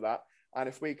 in for that. And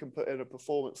if we can put in a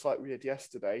performance like we did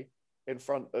yesterday in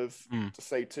front of,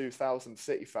 say, 2,000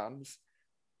 City fans,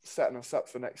 setting us up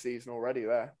for next season already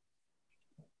there.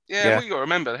 Yeah. Well, you got to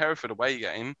remember the Hereford away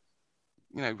game.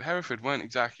 Hereford weren't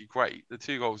exactly great. The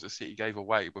 2 goals that City gave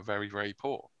away were very, very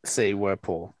poor. City were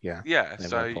poor, yeah. Yeah,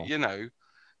 so,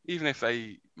 even if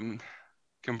they can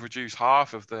produce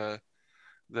half of the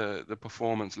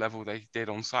performance level they did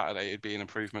on Saturday, it'd be an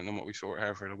improvement than what we saw at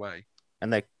Hereford away.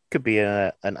 And there could be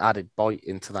an added bite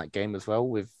into that game as well,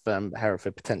 with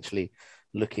Hereford potentially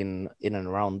looking in and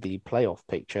around the playoff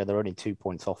picture. They're only 2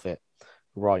 points off it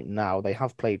right now. They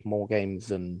have played more games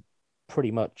than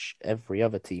pretty much every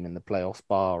other team in the playoffs,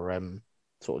 bar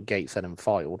sort of Gateshead and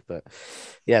Fylde. But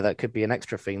yeah, that could be an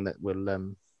extra thing that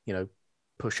will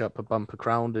push up a bumper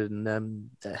crowd and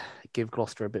give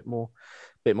Gloucester a bit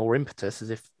more impetus,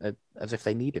 as if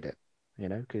they needed it.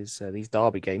 Because these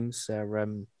derby games,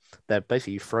 they're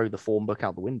basically, you throw the form book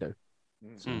out the window.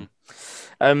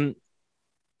 So,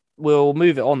 we'll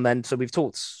move it on then. So we've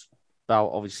talked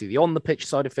about obviously the on the pitch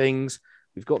side of things.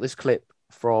 We've got this clip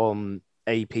from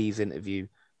AP's interview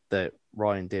that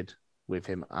Ryan did with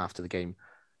him after the game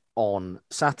on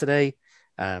Saturday.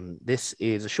 This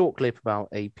is a short clip about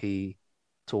AP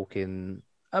talking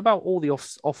about all the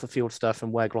off the field stuff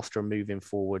and where Gloucester are moving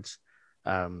forwards,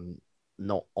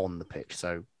 not on the pitch.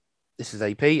 So this is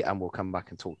AP, and we'll come back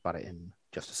and talk about it in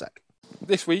just a sec.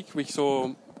 This week we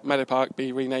saw Meadow Park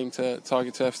be renamed to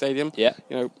Tiger Turf Stadium. Yeah.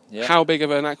 How big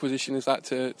of an acquisition is that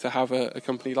to have a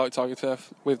company like Tiger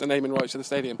Turf with the naming rights to the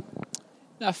stadium?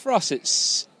 Now, for us,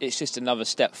 it's just another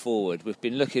step forward. We've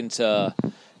been looking to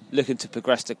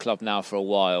progress the club now for a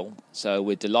while, so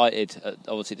we're delighted.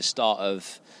 Obviously, the start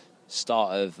of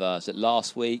is it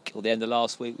last week or the end of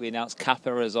last week, we announced Kappa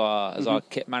as our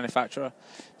kit manufacturer.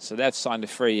 So they've signed a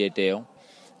 3-year deal,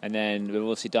 and then we've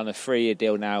also done a 3-year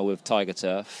deal now with Tiger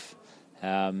Turf,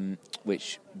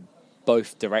 which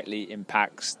both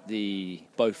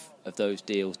of those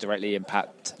deals directly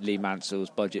impact Lee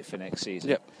Mansell's budget for next season.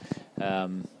 Yep.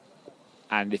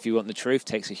 And if you want the truth,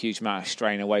 takes a huge amount of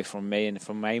strain away from me and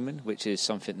from Eamon, which is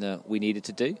something that we needed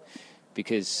to do,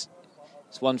 because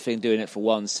it's one thing doing it for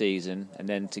one season and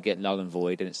then to get null and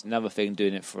void, and it's another thing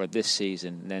doing it for this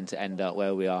season and then to end up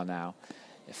where we are now.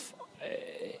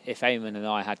 If Eamon and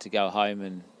I had to go home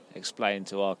and explain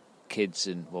to our kids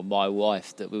and my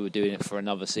wife that we were doing it for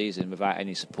another season without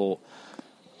any support,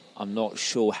 I'm not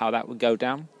sure how that would go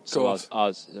down. So I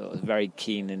was very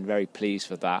keen and very pleased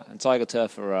for that. And Tiger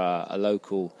Turf are a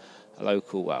local.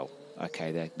 Well,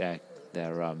 okay,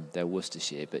 they're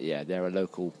Worcestershire, but yeah, they're a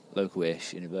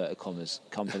local-ish in inverted commas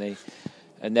company,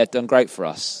 and they've done great for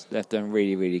us. They've done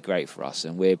really, really great for us,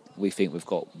 and we think we've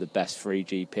got the best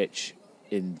 3G pitch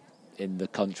in the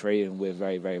country, and we're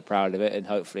very, very proud of it. And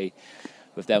hopefully,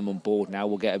 with them on board now,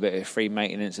 we'll get a bit of free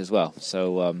maintenance as well.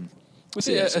 So, was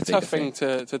it a tough thing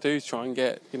to do, to try and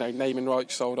get naming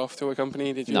rights sold off to a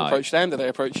company? Did you approach them? Did they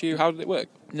approach you? How did it work?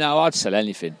 No, I'd sell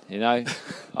anything.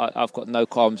 I've got no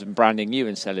qualms in branding you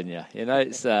and selling you.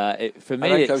 It's for me.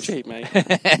 I don't go cheap, mate.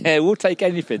 We'll take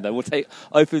anything though. We'll take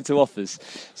open to offers.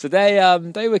 So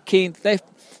they were keen.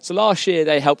 So last year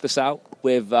they helped us out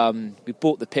with we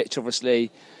bought the pitch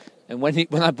obviously, and when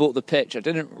I bought the pitch, I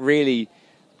didn't really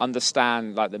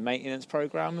understand like the maintenance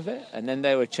program of it, and then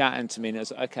they were chatting to me and it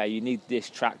was okay, you need this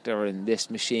tractor and this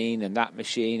machine and that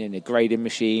machine and a grading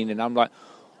machine, and I'm like,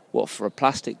 what, for a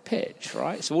plastic pitch,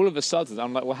 right? So all of a sudden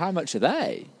I'm like, well, how much are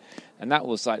they? And that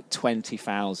was like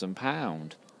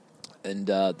 £20,000, and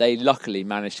they luckily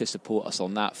managed to support us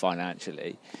on that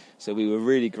financially, so we were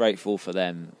really grateful for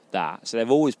them. So they've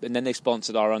always been, and then they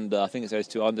sponsored our under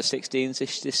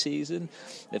 16s this season.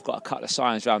 They've got a couple of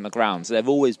signs around the ground, so they've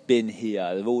always been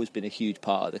here. They've always been a huge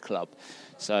part of the club.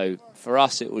 So for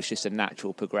us, it was just a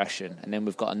natural progression. And then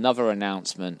we've got another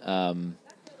announcement,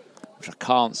 which I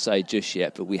can't say just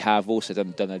yet, but we have also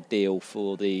done a deal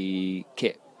for the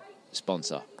kit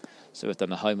sponsor. So we've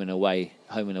done a home and away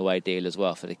deal as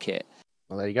well for the kit.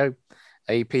 Well, there you go.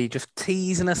 AP just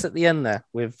teasing us at the end there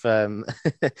with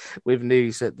with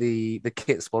news that the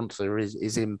kit sponsor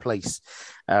is in place,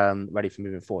 ready for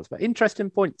moving forwards. But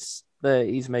interesting points that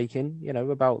he's making,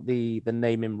 about the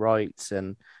naming rights,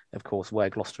 and of course where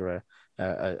Gloucester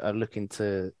are looking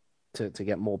to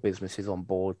get more businesses on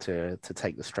board to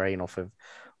take the strain off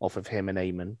of him and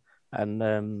Eamon. And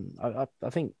I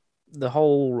think the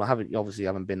whole, haven't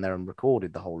been there and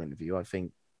recorded the whole interview. I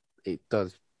think it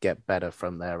does get better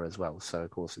from there as well. So of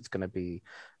course it's going to be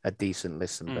a decent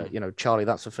listen. But Charlie,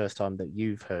 that's the first time that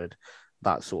you've heard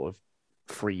that sort of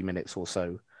 3 minutes or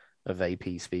so of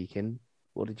AP speaking.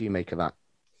 What did you make of that?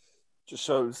 Just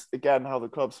shows again how the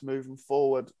club's moving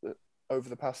forward over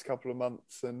the past couple of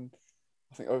months, and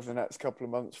I think over the next couple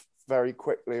of months very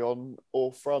quickly on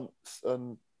all fronts,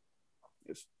 and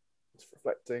it's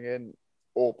reflecting in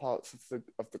all parts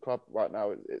of the club right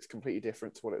now. It's completely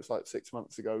different to what it was like 6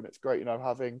 months ago, and it's great,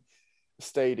 having a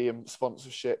stadium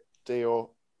sponsorship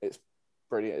deal. It's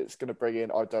brilliant. It's going to bring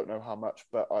in, I don't know how much,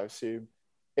 but I assume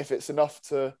if it's enough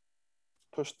to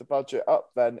push the budget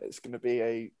up, then it's going to be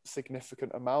a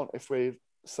significant amount. If we've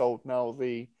sold now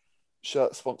the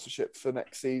shirt sponsorship for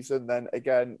next season, then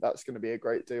again, that's going to be a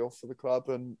great deal for the club,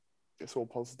 and it's all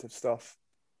positive stuff.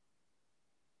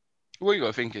 What you got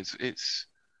to think is it's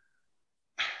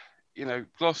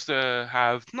Gloucester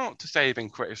have, not to say been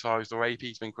criticised or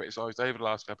AP's been criticised over the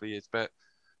last couple of years, but,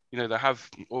 there have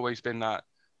always been that,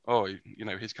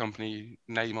 his company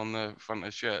name on the front of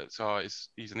the shirts,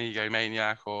 he's an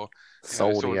egomaniac, or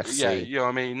Sold FC. Yeah,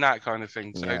 I mean, that kind of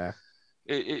thing. So yeah.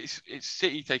 it's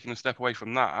City taking a step away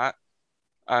from that,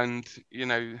 and,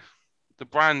 the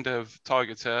brand of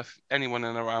Tiger Turf, anyone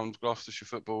in and around Gloucestershire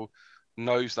football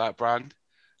knows that brand.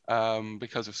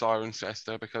 Because of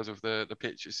Cirencester, because of the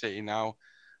pitch at City now,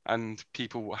 and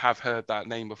people have heard that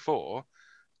name before.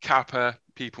 Kappa,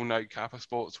 people know Kappa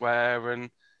Sportswear, and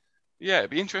it'd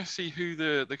be interesting to see who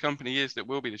the company is that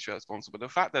will be the shirt sponsor. But the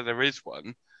fact that there is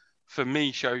one, for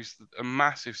me, shows a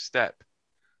massive step,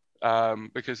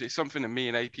 because it's something that me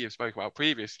and AP have spoke about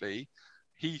previously.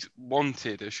 He's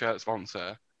wanted a shirt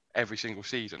sponsor every single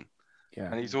season,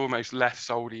 and he's almost left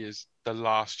Soldy as the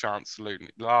last chance saloon,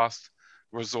 last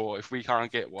resort. If we can't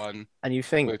get one, and you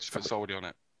think we'll just put Soldy on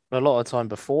it. A lot of time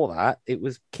before that, it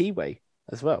was Keyway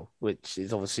as well, which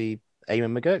is obviously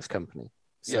Eamon McGurk's company.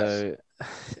 So,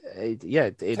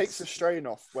 yes. It takes the strain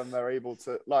off when they're able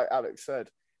to, like Alex said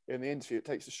in the interview, it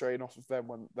takes the strain off of them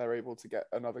when they're able to get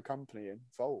another company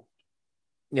involved.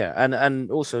 Yeah,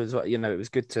 and also as well, it was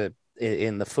good to,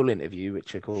 in the full interview,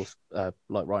 which of course,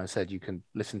 like Ryan said, you can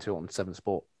listen to on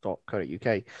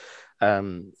 7sport.co.uk.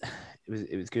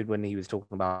 It was good when he was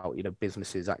talking about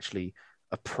businesses actually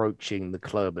approaching the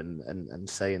club and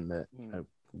saying that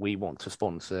we want to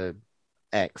sponsor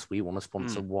X, we want to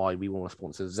sponsor Y, we want to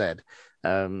sponsor Z.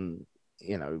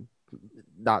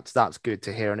 That's good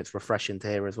to hear, and it's refreshing to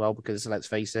hear as well, because let's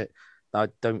face it, I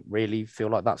don't really feel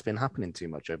like that's been happening too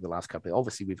much over the last couple.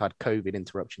 Obviously, we've had COVID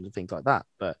interruptions and things like that,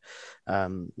 but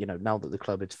now that the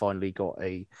club has finally got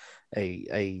a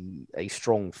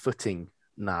strong footing,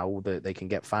 now that they can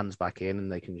get fans back in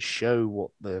and they can show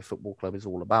what the football club is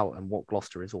all about and what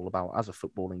Gloucester is all about as a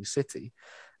footballing city,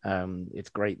 it's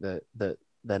great that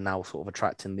they're now sort of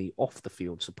attracting the off the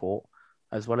field support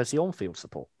as well as the on field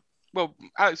support. Well,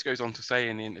 Alex goes on to say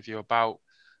in the interview about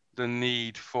the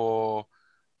need for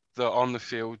the on the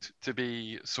field to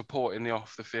be supporting the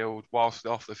off the field, whilst the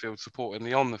off the field supporting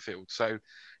the on the field. So,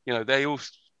 they all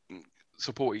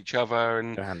support each other,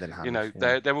 and go hand in hand.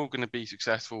 they're all going to be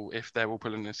successful if they're all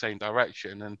pulling in the same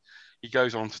direction. And he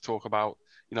goes on to talk about,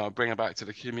 bring it back to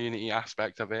the community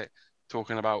aspect of it,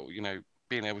 talking about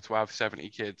being able to have 70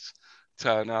 kids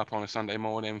turn up on a Sunday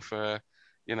morning for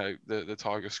the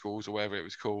Tiger schools or whatever it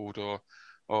was called, or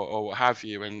what have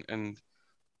you, and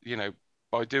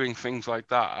by doing things like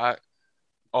that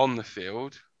on the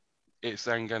field, it's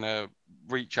then going to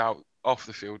reach out off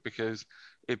the field, because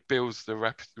it builds the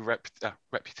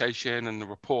reputation and the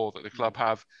rapport that the club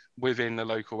have within the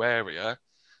local area.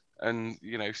 And,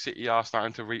 City are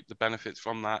starting to reap the benefits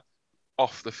from that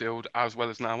off the field as well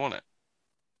as now on it.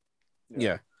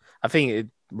 Yeah. I think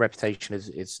reputation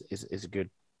is a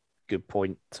good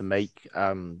point to make,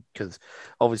 because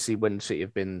obviously when City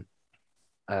have been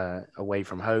away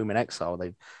from home in exile,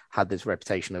 they've had this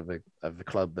reputation of a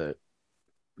club that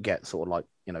gets sort of like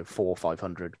 400 or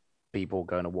 500 people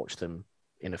going to watch them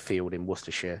in a field in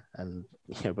Worcestershire, and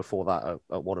before that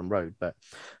at Wadham Road. But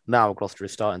now Gloucester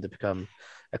is starting to become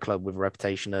a club with a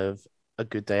reputation of a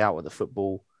good day out at the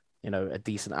football, a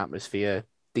decent atmosphere,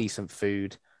 decent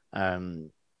food,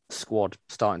 squad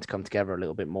starting to come together a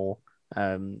little bit more.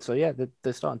 So yeah,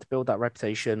 they're starting to build that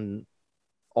reputation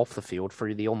off the field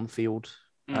through the on field.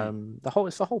 It's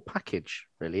the whole package,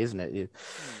 really, isn't it?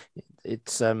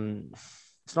 It's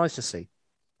nice to see.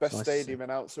 Best stadium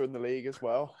announcer in the league as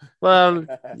well. Well,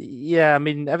 yeah, I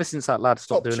mean, ever since that lad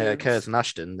stopped doing it at Curzon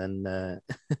Ashton, then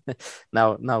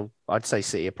now I'd say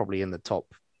City are probably in the top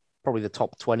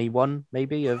 21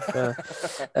 maybe of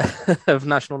of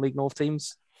National League North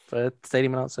teams for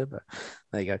stadium announcer. But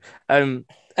there you go.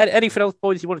 Anything else,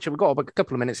 boys? You want to chat? We've got a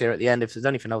couple of minutes here at the end. If there's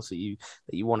anything else that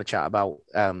you want to chat about,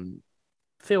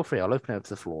 feel free. I'll open it up to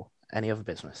the floor. Any other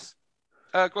business?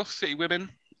 Gloucester City women.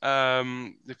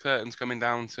 The curtain's coming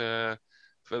down for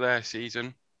their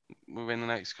season within the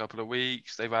next couple of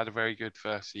weeks. They've had a very good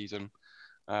first season.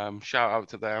 Shout out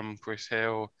to them, Chris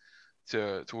Hill,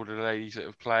 to all the ladies that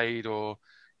have played or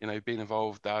been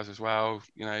involved as well.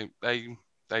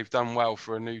 They've done well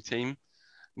for a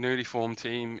newly formed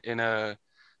team in a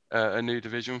new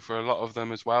division for a lot of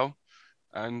them as well.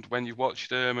 And when you watch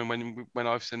them and when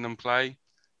I've seen them play,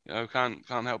 can't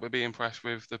help but be impressed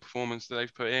with the performance that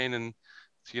they've put in, and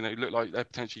look like they're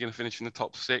potentially going to finish in the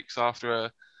top 6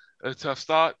 after a tough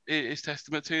start. It's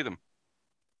testament to them.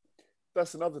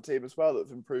 That's another team as well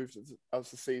that's improved as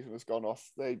the season has gone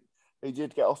off. They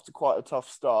did get off to quite a tough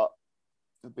start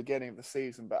at the beginning of the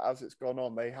season, but as it's gone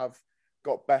on, they have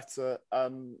got better.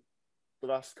 The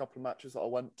last couple of matches that I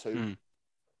went to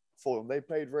for them, they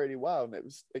played really well, and it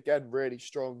was again really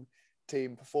strong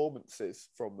team performances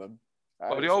from them.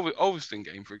 Well, the Ulverston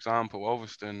game, for example,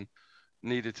 Ulverston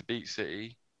needed to beat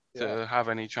City to have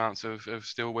any chance of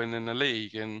still winning the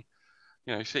league, and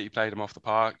City played them off the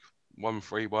park,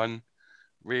 1-3-1.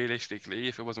 Realistically,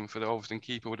 if it wasn't for the Ulverston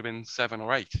keeper, it would have been 7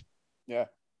 or 8. Yeah.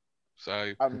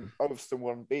 So Ulverston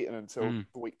weren't beaten until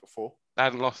the week before. They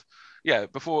hadn't lost. Yeah,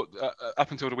 before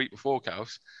up until the week before,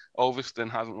 Kaus, Ulverston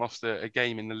hasn't lost a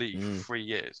game in the league for 3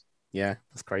 years. Yeah,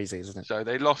 that's crazy, isn't it? So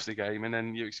they lost the game, and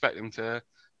then you expect them to,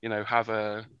 have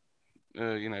a,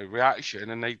 reaction,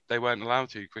 and they weren't allowed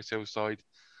to. Chris Hill's side,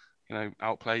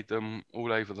 outplayed them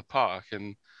all over the park.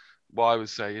 And what I would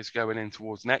say is going in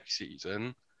towards next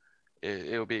season,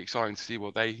 it'll be exciting to see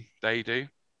what they do.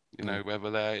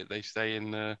 Whether they stay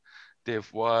in the Div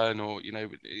 1 or,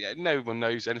 no one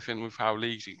knows anything with how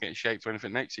leagues can get shaped or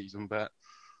anything next season, but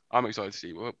I'm excited to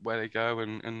see where they go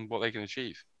and what they can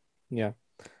achieve. Yeah.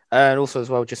 And also as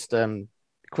well, just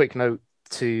quick note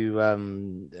to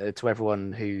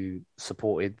everyone who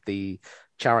supported the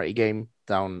charity game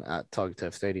down at Tiger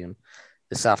Turf Stadium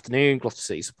this afternoon, Gloucester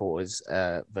City supporters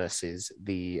versus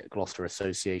the Gloucester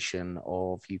Association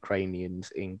of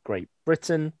Ukrainians in Great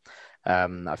Britain.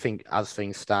 I think as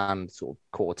things stand, sort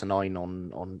of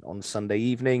 8:45 on Sunday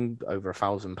evening, over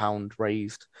 £1,000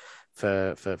 raised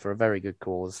for a very good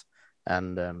cause.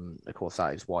 And of course,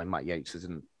 that is why Matt Yates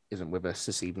isn't with us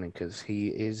this evening, because he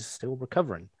is still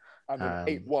recovering. And an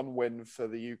 8-1 win for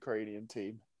the Ukrainian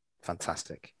team.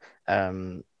 Fantastic.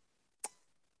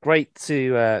 Great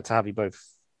to have you both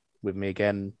with me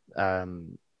again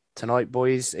tonight,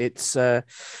 boys. It's going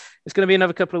to be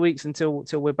another couple of weeks until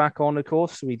we're back on, of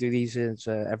course. We do these as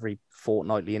every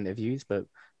fortnightly interviews, but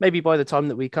maybe by the time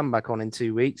that we come back on in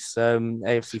 2 weeks,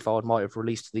 AFC Forward might have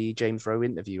released the James Rowe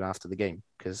interview after the game,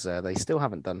 because they still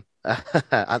haven't done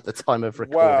at the time of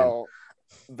recording. Well,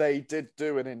 they did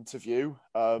do an interview.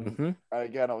 And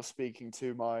again, I was speaking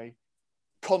to my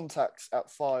contacts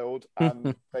at Filed,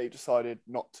 and they decided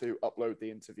not to upload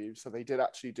the interview. So they did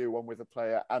actually do one with a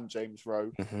player and James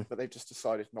Rowe, but they've just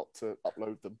decided not to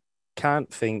upload them.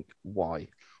 Can't think why.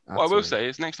 What I will say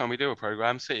is next time we do a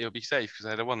programme, City will be safe because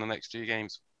they'd have won the next 2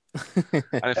 games. And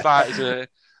if that is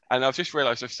and I've just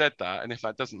realised I've said that, and if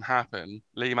that doesn't happen,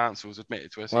 Lee Mansell's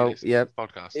admitted to us. Well, yeah.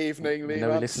 Podcast. Evening, Lee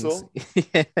Mansell.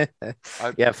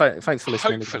 Thanks for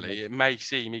listening. Hopefully, it may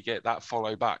see me get that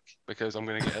follow back because I'm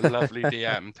going to get a lovely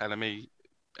DM telling me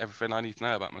everything I need to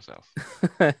know about myself.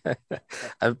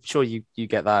 I'm sure you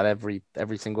get that every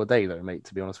single day, though, mate.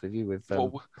 To be honest with you, with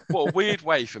what a weird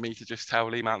way for me to just tell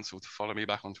Lee Mansell to follow me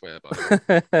back on Twitter. By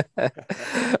the way.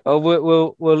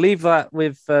 Well, we'll leave that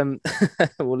with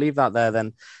we'll leave that there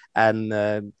then, and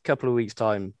a couple of weeks'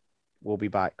 time we'll be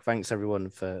back. Thanks everyone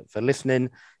for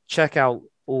listening. Check out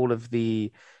all of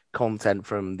the content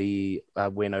from the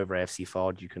win over AFC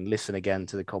Fard. You can listen again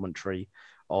to the commentary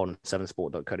on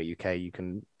 7sport.co.uk. You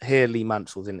can hear Lee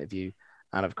Mansell's interview,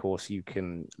 and of course you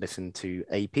can listen to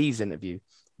AP's interview,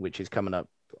 which is coming up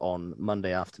on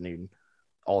Monday afternoon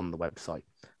on the website.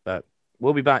 But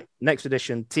we'll be back next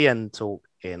edition TN Talk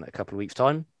in a couple of weeks'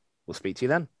 time. We'll speak to you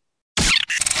then.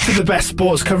 For the best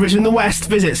sports coverage in the West,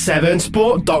 visit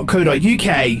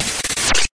 7sport.co.uk.